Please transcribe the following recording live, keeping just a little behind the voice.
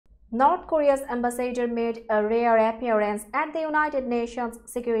North Korea's ambassador made a rare appearance at the United Nations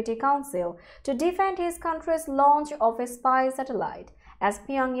Security Council to defend his country's launch of a spy satellite. As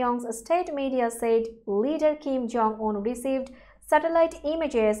Pyongyang's state media said, leader Kim Jong-un received satellite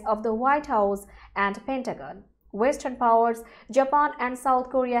images of the White House and Pentagon. Western powers, Japan and South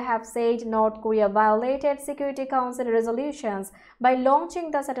Korea have said North Korea violated Security Council resolutions by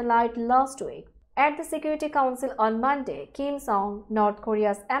launching the satellite last week. At the Security Council on Monday, Kim Song, North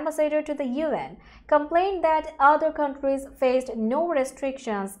Korea's ambassador to the UN, complained that other countries faced no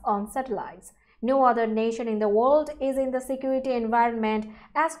restrictions on satellites. No other nation in the world is in the security environment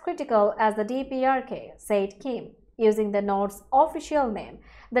as critical as the DPRK, said Kim, using the North's official name,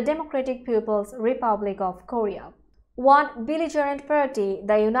 the Democratic People's Republic of Korea. One belligerent party,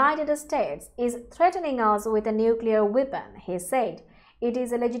 the United States, is threatening us with a nuclear weapon, he said. It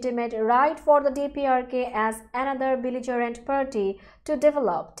is a legitimate right for the DPRK as another belligerent party to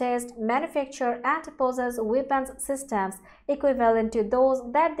develop, test, manufacture and possess weapons systems equivalent to those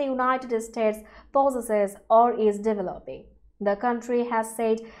that the United States possesses or is developing. The country has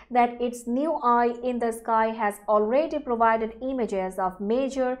said that its new eye in the sky has already provided images of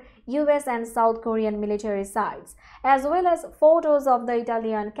major US and South Korean military sites, as well as photos of the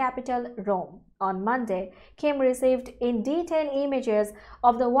Italian capital, Rome. On Monday, Kim received in detail images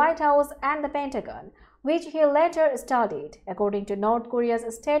of the White House and the Pentagon, which he later studied, according to North Korea's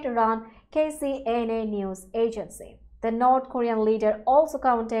state-run KCNA news agency. The North Korean leader also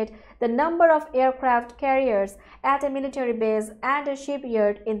counted the number of aircraft carriers at a military base and a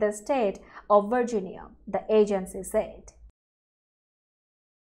shipyard in the state of Virginia, the agency said.